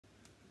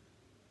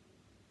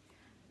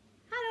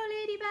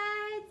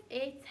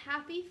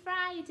happy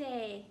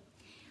Friday.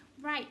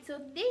 Right, so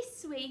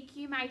this week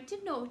you might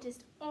have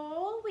noticed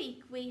all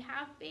week we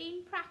have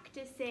been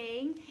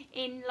practicing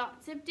in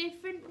lots of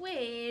different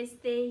ways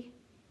the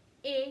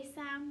A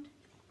sound,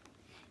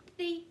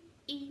 the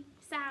E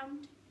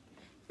sound,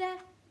 the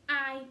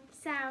I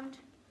sound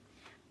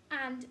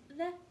and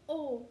the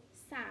O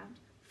sound.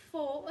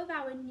 4 of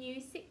our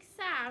new 6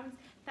 sounds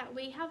that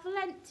we have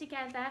learnt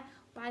together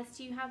whilst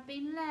you have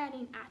been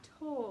learning at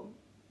home.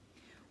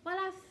 Well,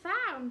 I've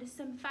found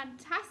some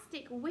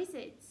fantastic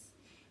wizards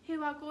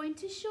who are going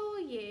to show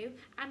you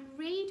and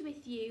read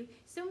with you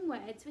some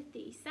words with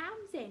these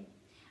sounds in.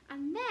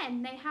 And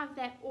then they have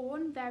their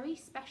own very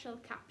special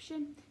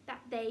caption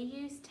that they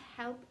use to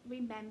help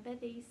remember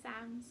these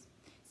sounds.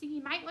 So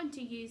you might want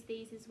to use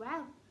these as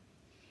well.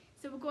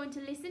 So we're going to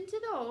listen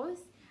to those,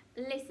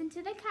 listen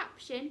to the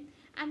caption,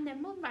 and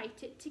then we'll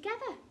write it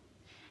together.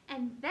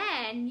 And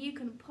then you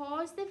can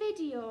pause the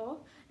video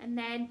and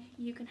then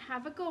you can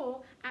have a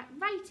go at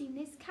writing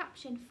this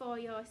caption for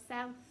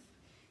yourself.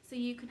 So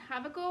you can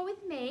have a go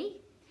with me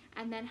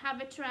and then have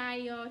a try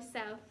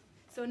yourself.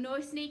 So no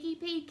sneaky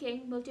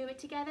peeking, we'll do it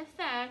together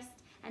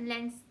first and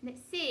then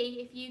let's see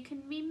if you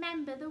can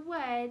remember the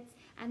words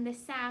and the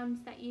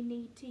sounds that you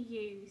need to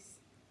use.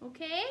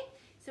 Okay?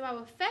 So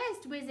our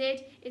first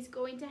wizard is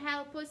going to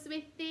help us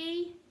with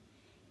the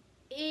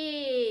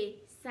A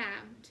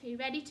sound. Are you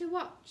ready to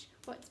watch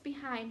what's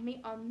behind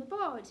me on the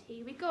board?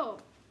 Here we go.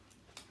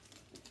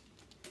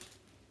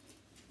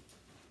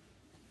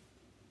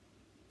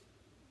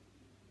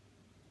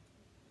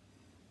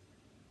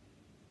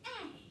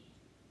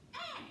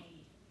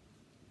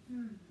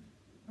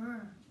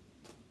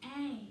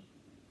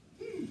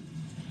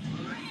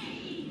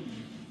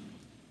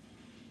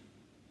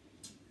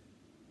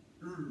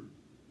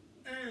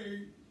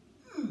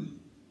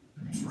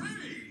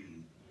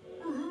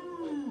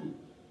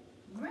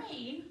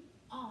 Rain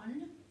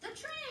on the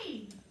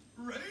train.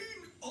 Rain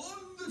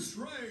on the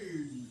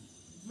train.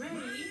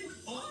 Rain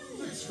on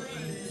the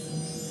train.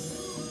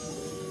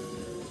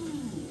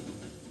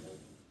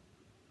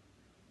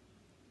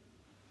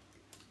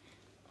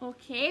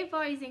 Okay,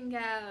 boys and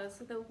girls,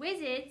 so the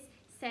wizards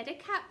said a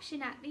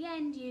caption at the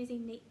end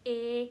using the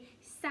A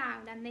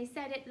sound, and they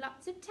said it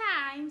lots of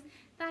times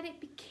that it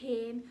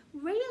became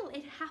real.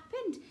 It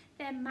happened.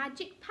 Their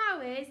magic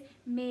powers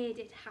made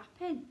it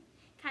happen.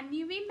 Can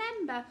you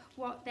remember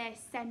what their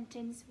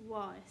sentence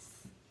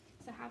was?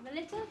 So have a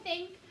little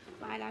think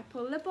while I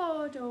pull the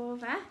board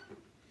over,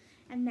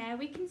 and there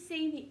we can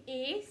see the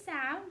A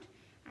sound,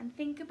 and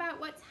think about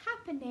what's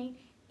happening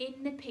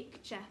in the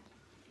picture.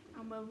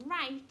 And we'll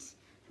write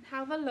and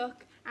have a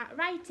look at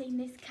writing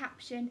this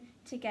caption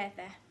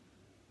together.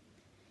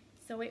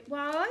 So it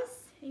was,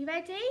 are you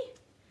ready?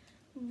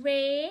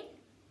 Rain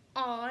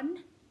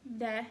on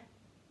the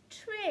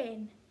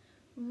train.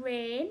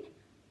 Rain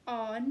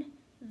on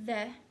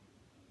the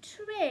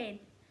train.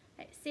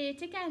 Let's say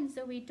it again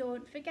so we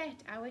don't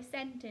forget our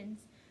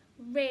sentence.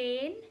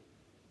 Rain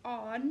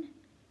on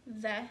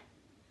the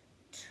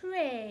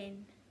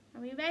train.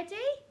 Are we ready?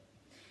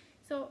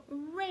 So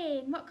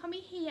rain, what can we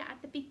hear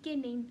at the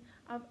beginning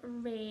of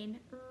rain?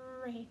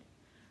 Rain.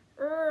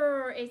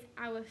 Is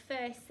our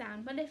first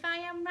sound. Well, if I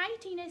am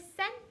writing a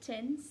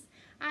sentence,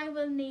 I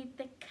will need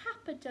the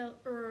capital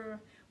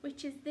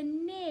which is the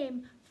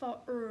name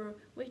for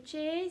which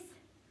is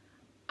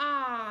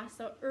R.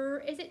 So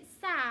is its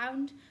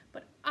sound,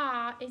 but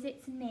R is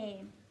its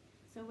name.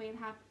 So we'll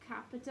have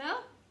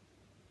capital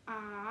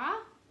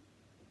R.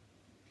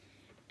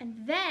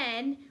 And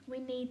then we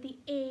need the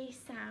A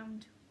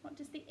sound. What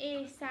does the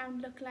A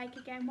sound look like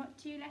again? What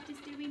 2 letters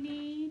do we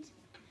need?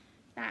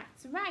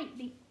 That's right,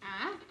 the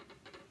A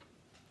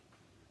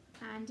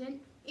and an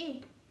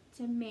I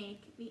to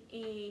make the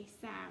A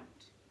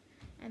sound.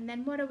 And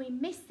then what are we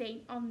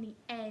missing on the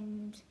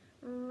end?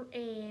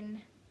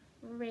 Rain,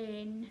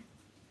 rain.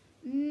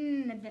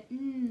 The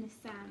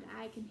sound.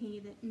 I can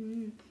hear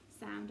the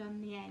sound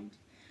on the end.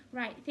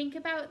 Right, think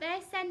about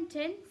their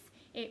sentence.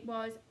 It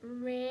was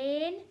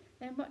rain,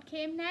 then what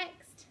came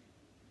next?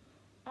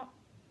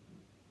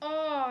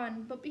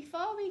 On. But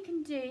before we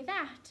can do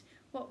that,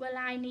 what will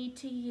I need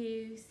to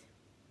use?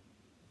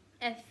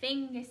 A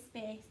finger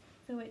space.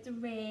 So it's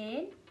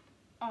rain,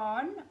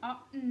 on.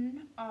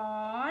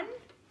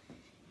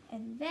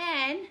 And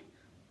then,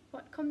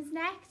 what comes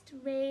next?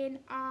 Rain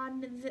on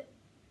the.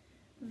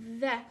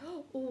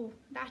 Oh,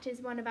 that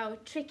is one of our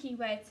tricky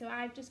words. So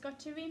I've just got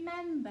to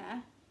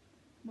remember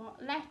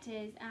what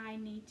letters I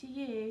need to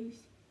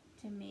use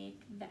to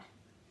make the.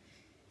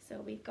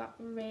 So we've got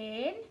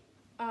rain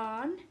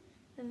on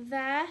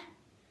the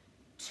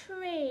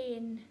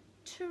train.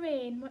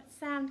 Train. What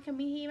sound can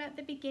we hear at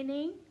the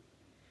beginning?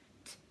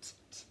 T -t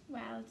 -t.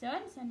 Well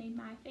done. So I need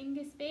my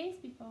finger space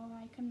before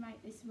I can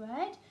write this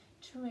word.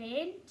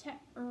 Train.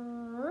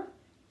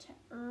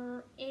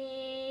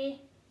 A.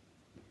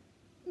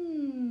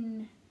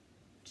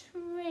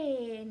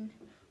 Train.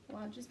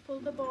 Well, I'll just pull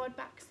the board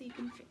back so you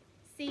can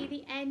see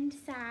the end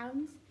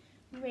sounds.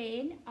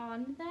 Rain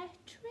on the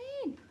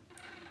train.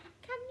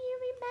 Can you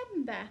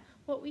remember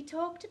what we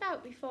talked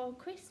about before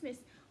Christmas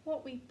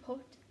what we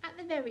put at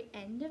the very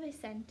end of a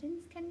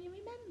sentence? Can you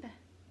remember?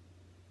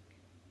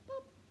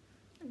 Pop.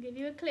 I'll give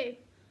you a clue.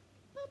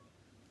 Pop.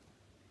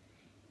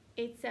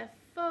 It's a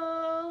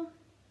full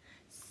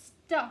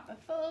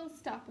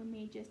stop, and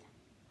we just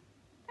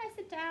press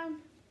it down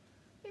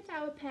with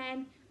our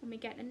pen and we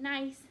get a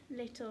nice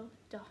little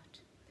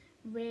dot.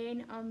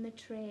 Rain on the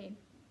train.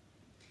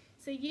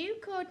 So you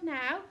could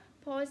now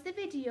pause the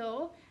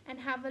video and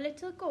have a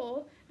little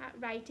go at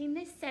writing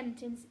this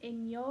sentence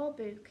in your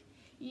book.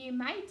 You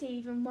might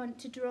even want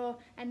to draw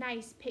a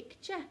nice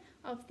picture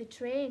of the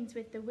trains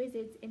with the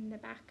wizards in the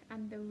back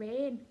and the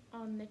rain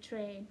on the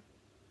train.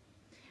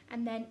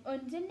 And then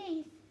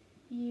underneath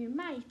you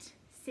might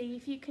see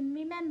if you can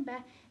remember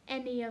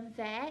any of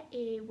their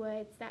A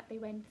words that they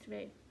went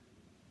through.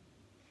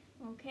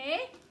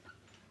 Okay?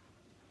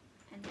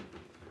 And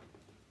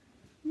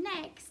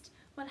next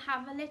we'll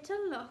have a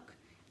little look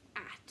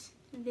at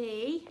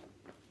the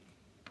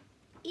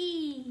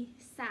E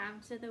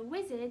sound. So the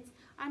wizards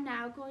are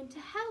now going to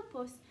help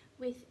us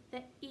with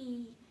the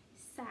E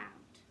sound.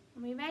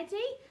 Are we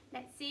ready?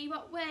 Let's see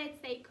what words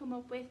they come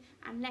up with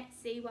and let's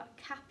see what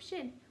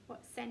caption,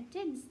 what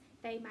sentence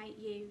they might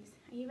use.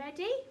 Are you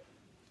ready?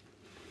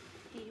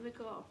 Here we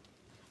go.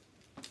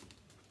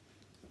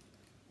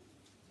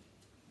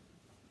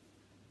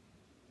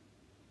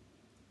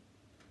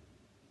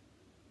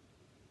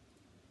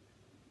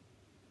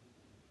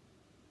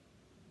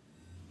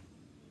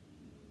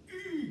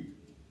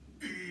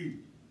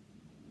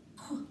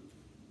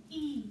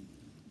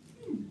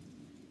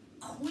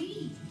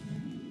 Queen.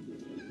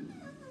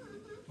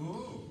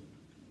 Oh,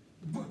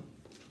 but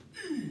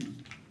E,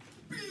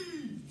 B.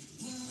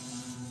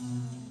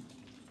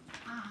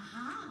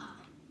 Aha!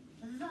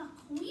 The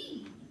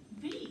queen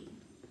bee.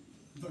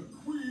 The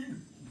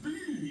queen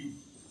bee.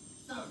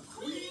 The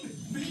queen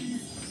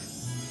bee.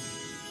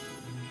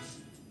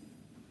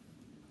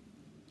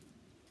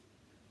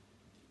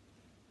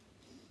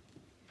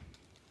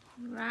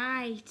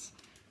 Right.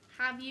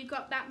 Have you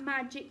got that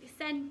magic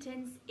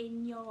sentence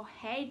in your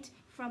head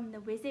from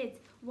the wizards?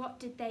 What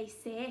did they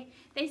say?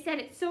 They said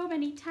it so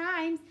many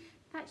times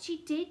that she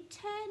did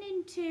turn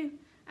into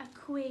a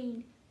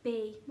queen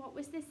bee. What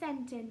was the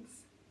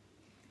sentence?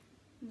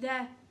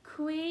 The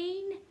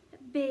queen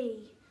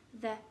bee.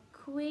 The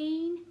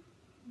queen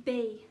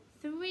bee.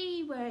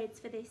 3 words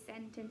for this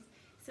sentence.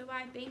 So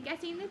I've been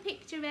getting the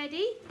picture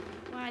ready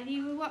while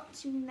you were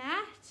watching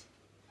that.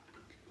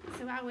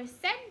 So our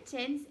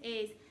sentence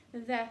is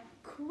the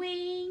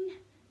queen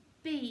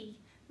bee.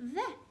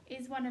 The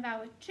is one of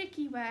our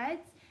tricky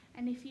words,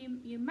 and if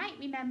you might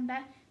remember,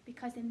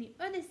 because in the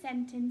other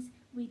sentence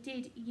we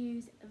did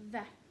use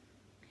the.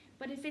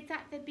 But if it's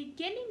at the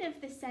beginning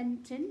of the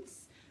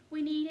sentence,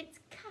 we need its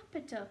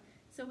capital.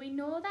 So we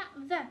know that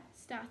the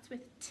starts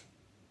with T,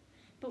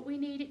 but we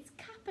need its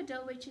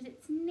capital, which is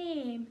its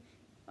name.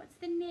 What's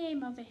the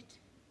name of it?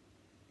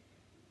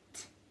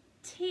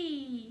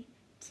 T.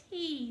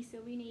 T. So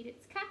we need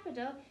its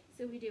capital.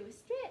 So we do a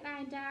straight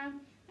line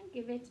down and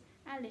give it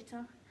a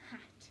little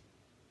hat.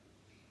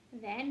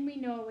 Then we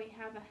know we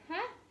have a H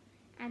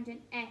and an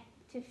E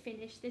to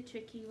finish the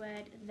tricky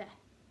word the.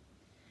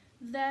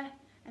 The,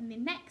 and the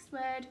next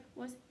word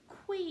was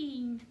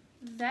queen.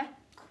 The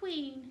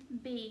queen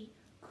bee.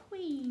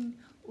 Queen.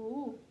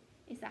 Oh,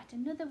 is that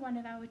another one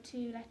of our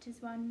 2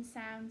 letters 1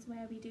 sounds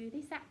where we do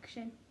this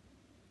action?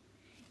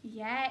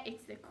 Yeah,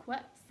 it's the qu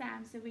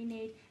sound. So we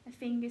need a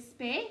finger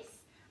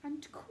space,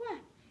 and qu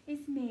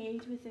is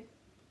made with a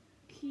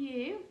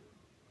Q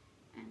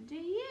and a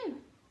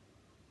U.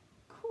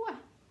 Qu.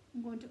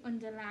 I'm going to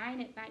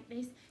underline it like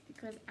this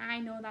because I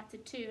know that's a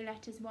 2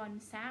 letters 1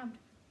 sound.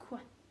 Qu.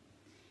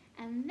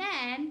 And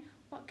then,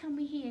 what can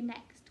we hear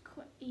next?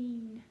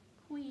 Queen.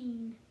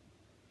 Queen.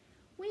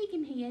 We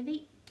can hear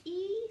the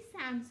E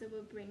sound, so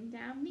we'll bring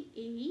down the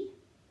E.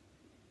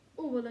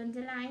 Oh, we'll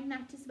underline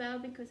that as well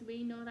because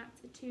we know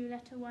that's a 2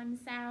 letter 1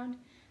 sound.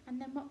 And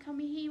then what can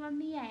we hear on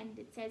the end?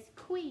 It says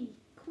quee,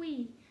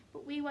 quee,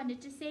 but we wanted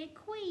to say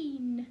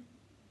queen.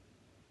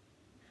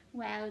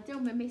 Well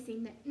done, we're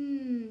missing the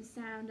N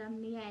sound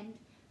on the end.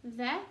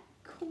 The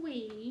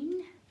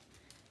queen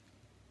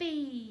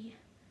bee,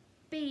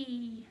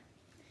 bee.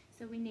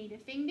 So we need a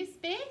finger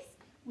space.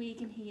 We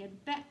can hear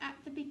B at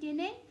the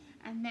beginning,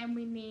 and then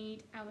we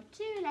need our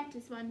 2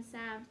 letters 1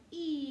 sound,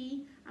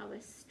 E, our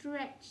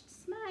stretched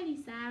smiley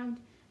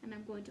sound, and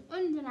I'm going to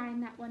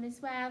underline that one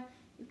as well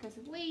because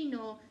we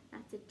know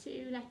that's a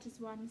 2 letters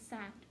 1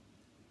 sound.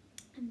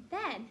 And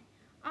then,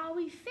 are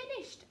we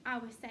finished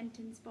our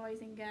sentence,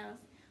 boys and girls?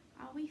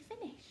 Are we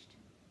finished?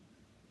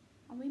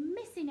 Are we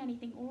missing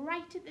anything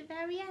right at the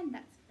very end?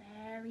 That's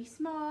very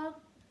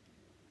small.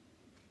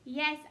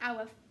 Yes,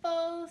 our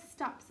full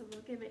stop, so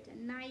we'll give it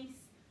a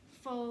nice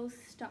full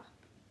stop.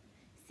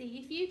 See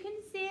if you can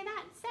say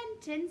that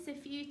sentence a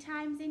few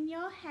times in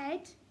your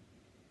head,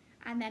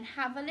 and then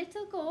have a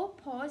little go,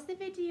 pause the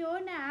video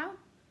now,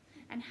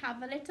 and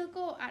have a little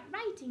go at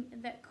writing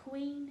the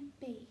queen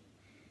bee.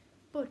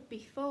 But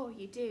before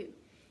you do,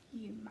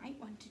 you might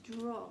want to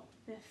draw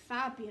the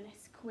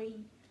fabulous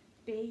queen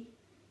bee.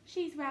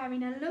 She's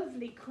wearing a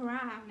lovely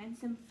crown and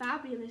some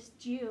fabulous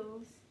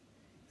jewels.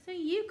 So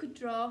you could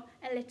draw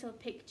a little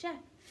picture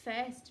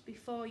first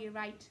before you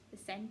write the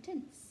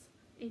sentence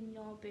in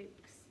your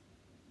books.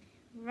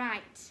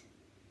 Right,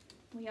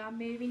 we are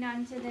moving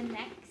on to the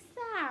next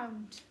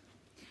sound.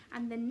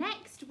 And the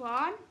next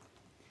one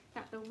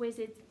that the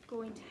wizard's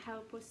going to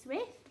help us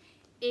with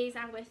is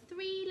our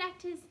 3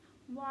 letters,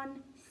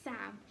 1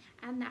 sound.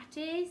 And that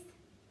is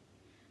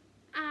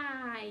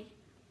I.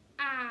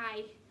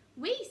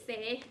 We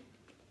say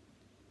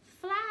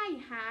fly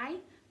high,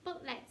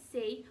 but let's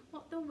see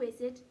what the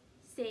wizard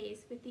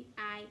says with the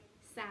I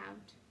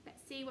sound.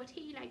 Let's see what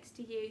he likes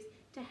to use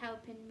to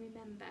help him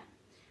remember.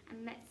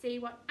 And let's see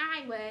what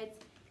I words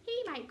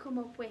he might come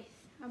up with.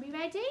 Are we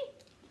ready?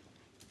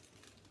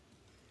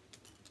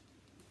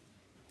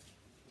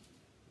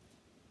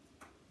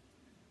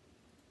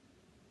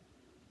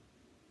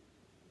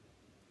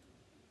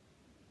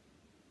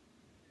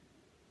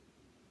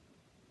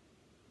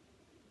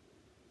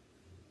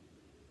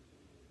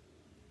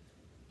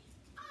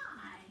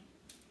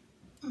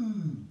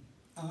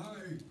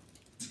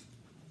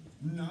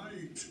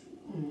 Night.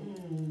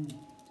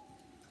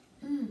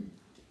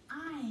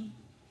 Light.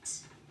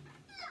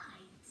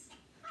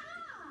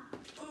 Ah.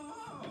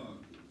 Ah.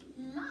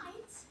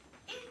 Light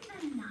in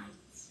the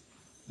night.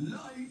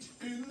 Light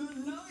in the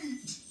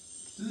night.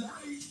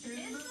 Light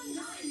in the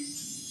night.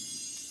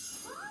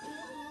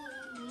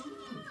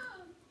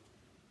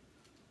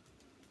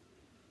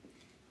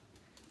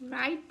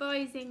 Right,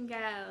 boys and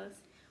girls,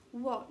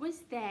 what was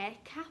their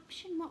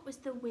caption? What was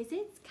the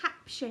wizard's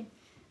caption?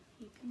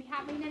 You can be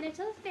having a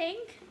little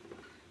think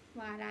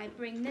while I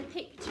bring the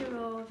picture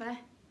over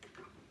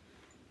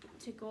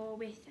to go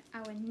with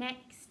our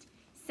next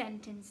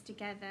sentence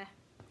together.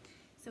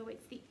 So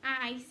it's the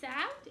I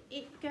sound,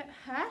 it got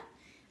her.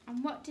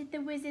 And what did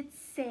the wizard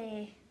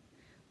say?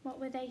 What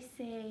were they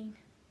saying?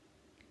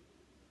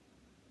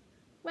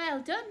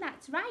 Well done,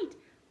 that's right.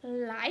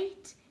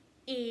 Light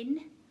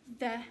in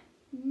the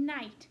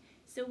night.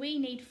 So we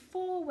need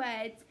 4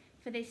 words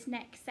for this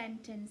next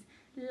sentence.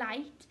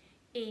 Light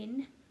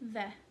in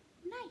the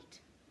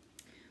night.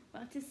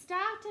 Well, to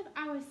start of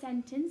our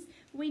sentence,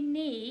 we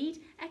need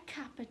a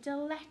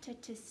capital letter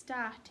to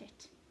start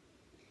it.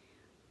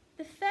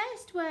 The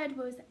first word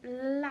was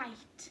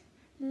light.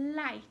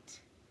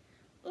 Light.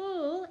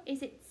 Oh,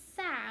 is its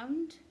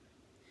sound?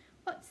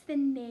 What's the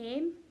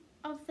name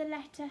of the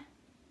letter?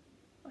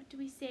 What do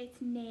we say its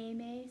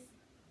name is?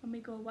 When we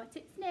go, what's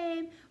its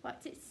name?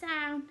 What's its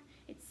sound?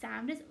 Its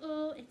sound is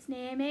O, its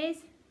name is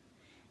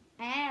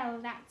L,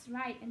 that's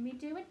right. And we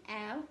do an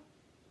L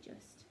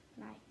just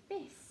like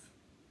this.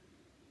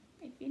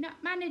 If you're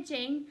not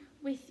managing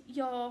with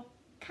your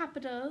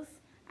capitals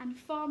and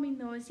forming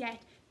those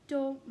yet,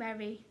 don't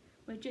worry.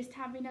 We're just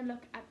having a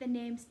look at the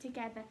names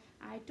together.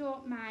 I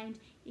don't mind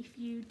if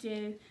you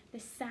do the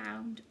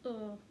sound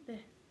O, the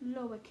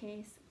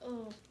lowercase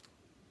O.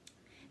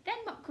 Then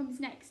what comes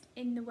next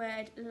in the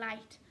word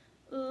light?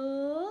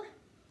 O,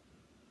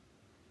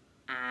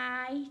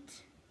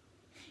 I-t.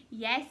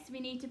 Yes, we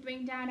need to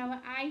bring down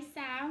our I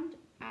sound.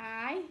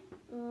 I,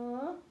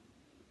 O,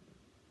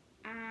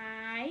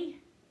 I,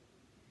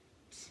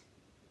 t.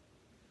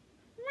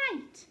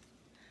 Light.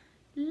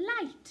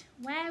 Light.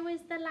 Where was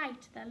the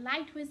light? The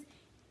light was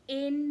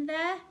in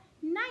the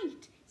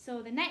night.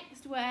 So the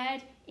next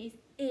word is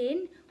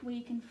in.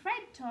 We can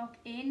Fred talk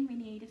in. We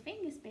need a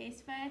finger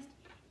space first.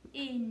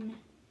 In.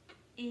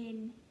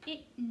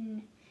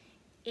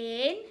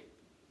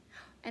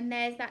 And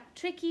there's that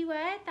tricky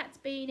word that's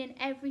been in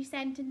every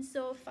sentence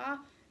so far.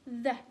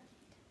 The.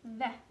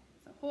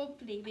 So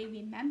hopefully we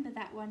remember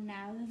that one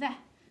now. The.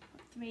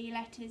 What 3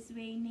 letters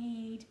we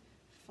need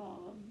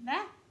for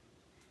the.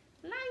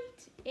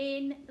 Light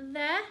in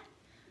the.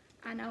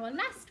 And our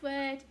last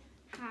word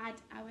had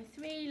our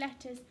 3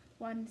 letters,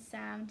 1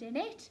 sound in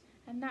it.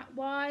 And that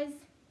was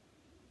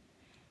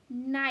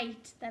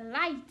night. The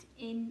light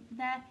in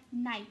the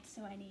night.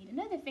 So I need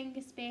another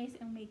finger space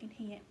and we can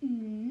hear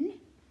n,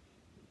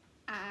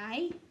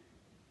 I,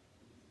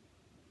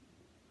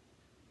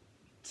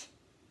 t,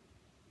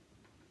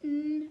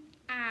 n,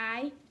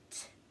 I,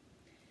 t.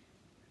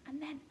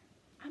 And then,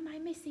 am I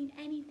missing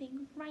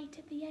anything right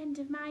at the end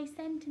of my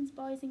sentence,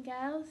 boys and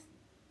girls?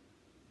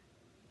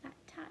 That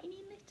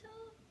tiny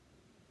little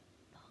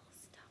full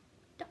stop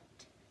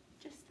dot,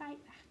 just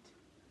like that.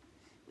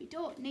 We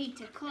don't need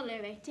to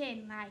colour it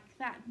in like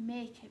that,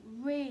 make it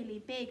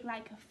really big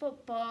like a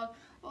football.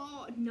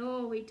 Oh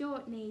no, we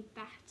don't need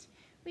that.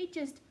 We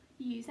just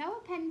use our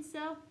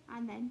pencil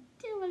and then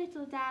do a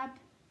little dab,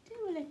 do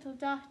a little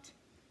dot,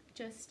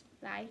 just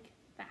like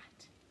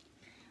that.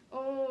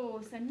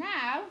 Oh, so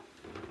now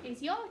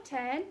it's your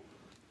turn.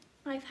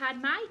 I've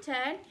had my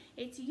turn.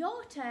 It's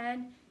your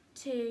turn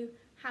to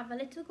have a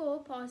little go,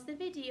 pause the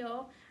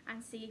video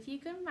and see if you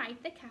can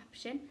write the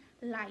caption,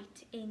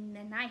 light in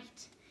the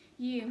night.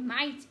 You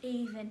might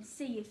even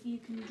see if you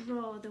can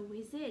draw the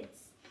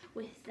wizards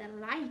with the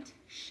light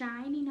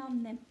shining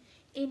on them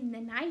in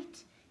the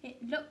night.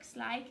 It looks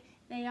like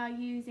they are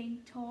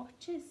using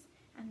torches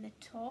and the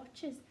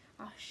torches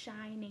are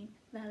shining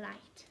the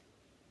light.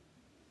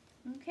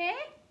 Okay?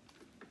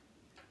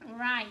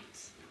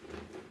 Right.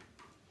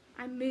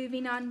 I'm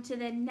moving on to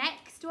the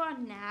next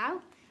one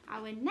now.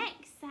 Our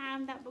next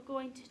sound that we're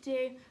going to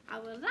do,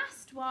 our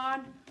last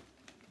one,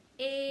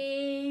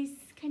 is,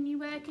 can you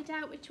work it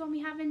out which one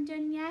we haven't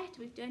done yet?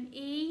 We've done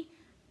E,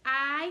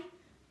 I,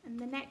 and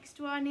the next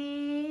one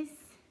is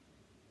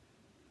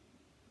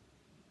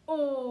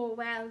O.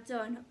 Well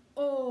done.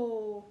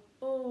 O,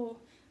 O.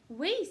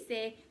 We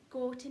say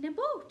goat in a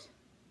boat.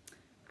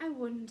 I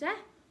wonder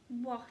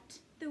what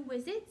the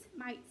wizards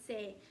might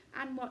say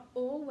and what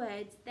O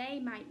words they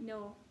might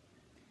know.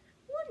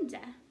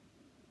 Wonder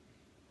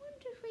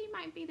if we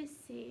might be the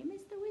same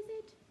as the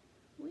wizard.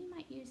 We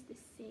might use the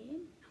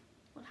same.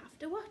 We'll have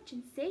to watch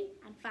and see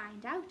and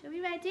find out. Are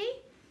we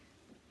ready?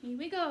 Here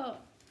we go.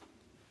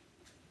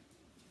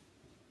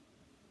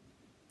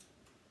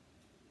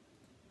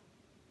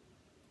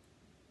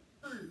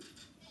 Oops.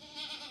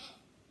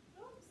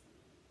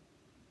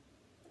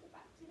 Put it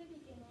back to the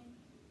beginning.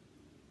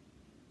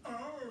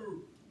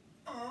 Oh,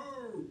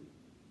 oh.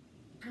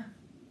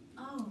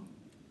 Goat.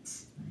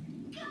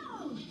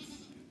 Goat.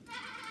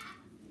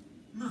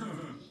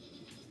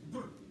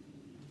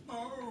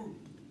 Oh,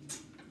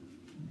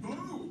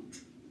 boat.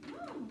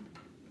 Oh.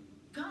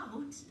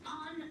 Goat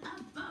on a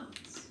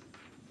boat.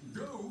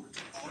 Goat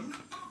on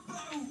a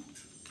boat.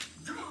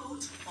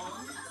 Goat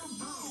on a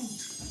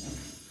boat.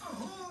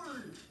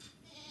 Ahoy!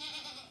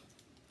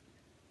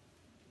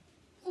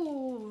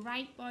 All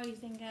right, boys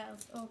and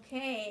girls.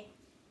 Okay.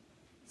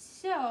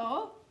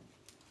 So,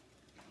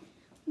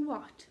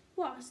 what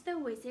was the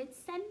wizard's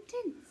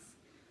sentence?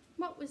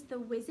 What was the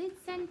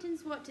wizard's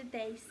sentence? What did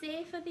they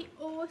say for the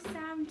O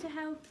sound to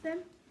help them?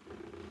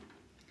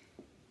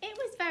 It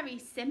was very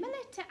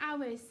similar to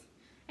ours,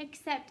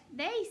 except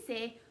they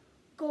say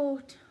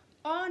goat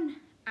on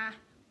a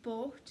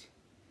boat,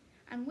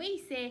 and we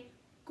say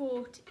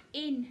goat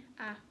in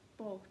a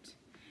boat.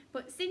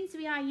 But since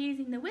we are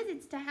using the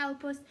wizards to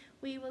help us,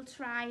 we will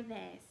try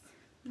theirs.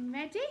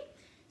 Ready?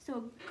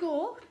 So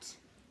goat,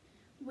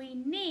 we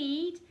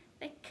need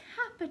the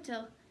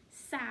capital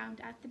sound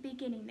at the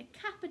beginning, the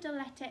capital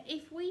letter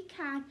if we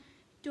can.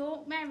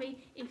 Don't worry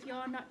if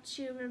you're not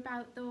sure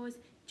about those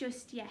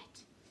just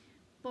yet.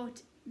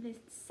 But the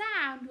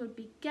sound would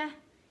be G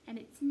and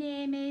its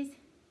name is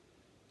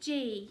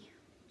G.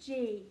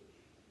 G.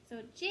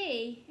 So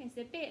G is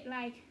a bit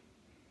like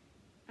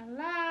a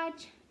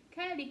large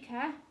curly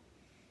K,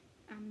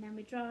 and then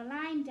we draw a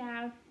line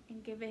down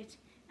and give it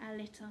a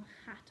little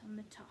hat on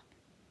the top.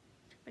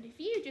 But if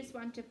you just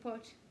want to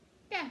put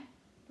G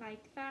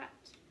like that,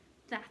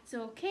 that's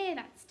okay,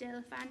 that's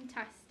still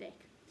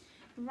fantastic.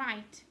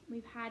 Right,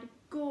 we've had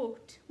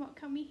goat. What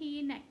can we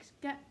hear next?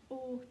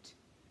 Goat.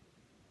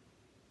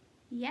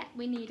 Yeah,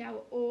 we need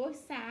our O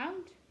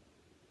sound.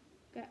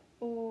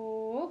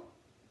 Goat.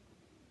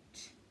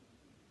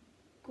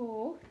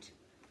 Goat.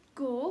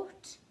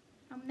 Goat.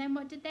 And then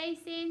what did they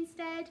say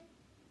instead?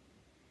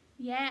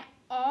 Yeah,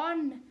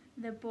 on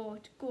the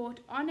boat.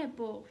 Goat on a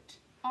boat.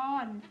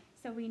 On.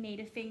 So we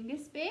need a finger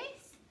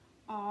space.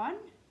 On.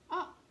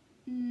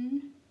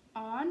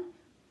 On.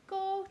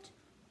 Goat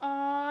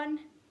on.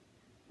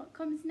 What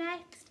comes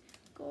next?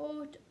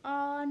 Goat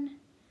on.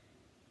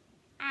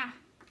 Ah.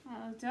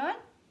 Well done.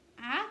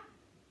 Ah.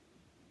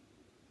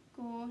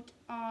 Goat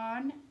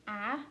on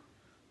a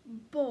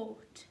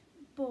boat.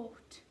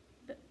 Boat.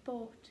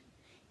 Boat.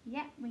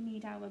 Yeah, we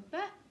need our B,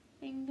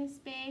 finger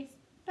space,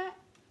 B,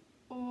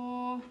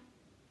 O,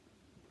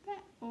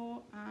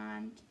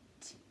 and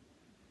T.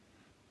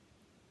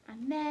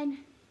 And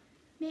then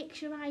make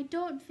sure I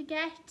don't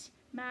forget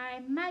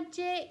my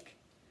magic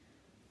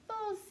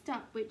full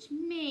stop, which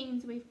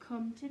means we've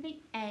come to the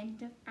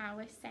end of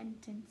our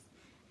sentence.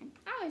 And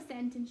our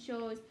sentence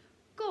shows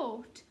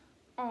goat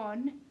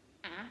on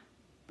a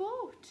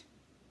boat.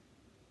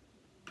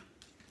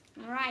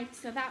 Right,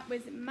 so that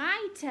was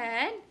my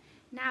turn.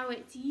 Now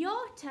it's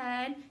your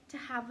turn to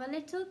have a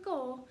little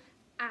go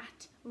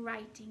at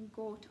writing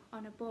goat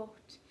on a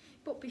boat.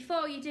 But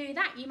before you do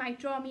that, you might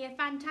draw me a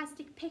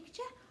fantastic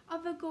picture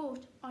of a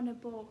goat on a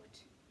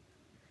boat.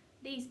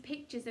 These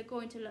pictures are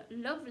going to look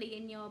lovely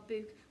in your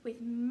book with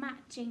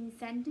matching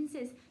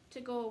sentences to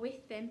go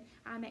with them.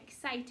 I'm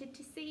excited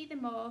to see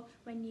them all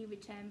when you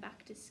return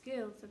back to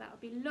school, so that'll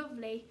be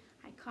lovely.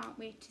 I can't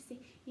wait to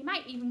see. You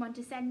might even want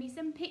to send me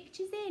some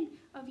pictures in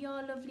of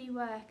your lovely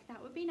work.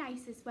 That would be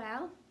nice as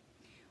well.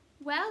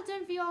 Well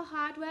done for your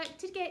hard work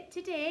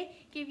today.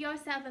 Give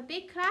yourself a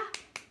big clap.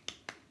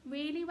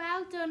 Really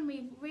well done.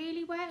 We've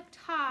really worked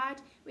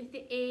hard with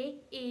the A,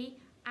 E,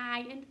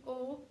 I and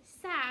O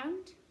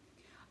sound.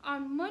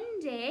 On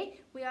Monday,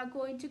 we are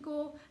going to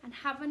go and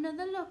have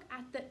another look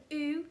at the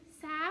U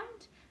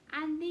sound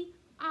and the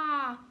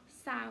R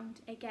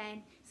sound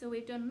again. So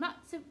we've done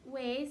lots of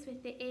ways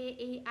with the A,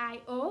 E,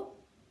 I, O.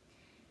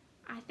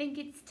 I think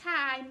it's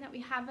time that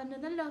we have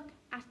another look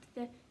at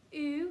the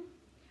U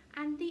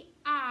and the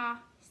R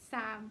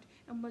sound,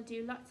 and we'll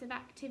do lots of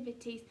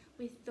activities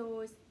with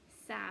those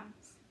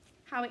sounds.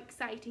 How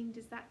exciting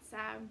does that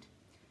sound?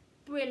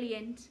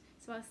 brilliant.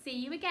 So I'll see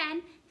you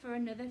again for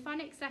another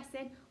phonics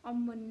lesson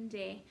on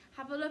Monday.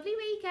 Have a lovely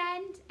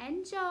weekend.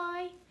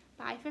 Enjoy.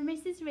 Bye from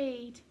Mrs.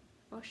 Reed.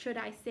 Or should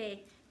I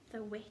say,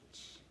 the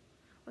witch?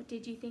 Or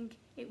did you think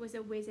it was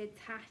a wizard's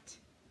hat?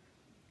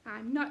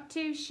 I'm not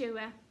too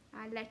sure.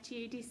 I'll let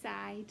you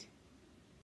decide.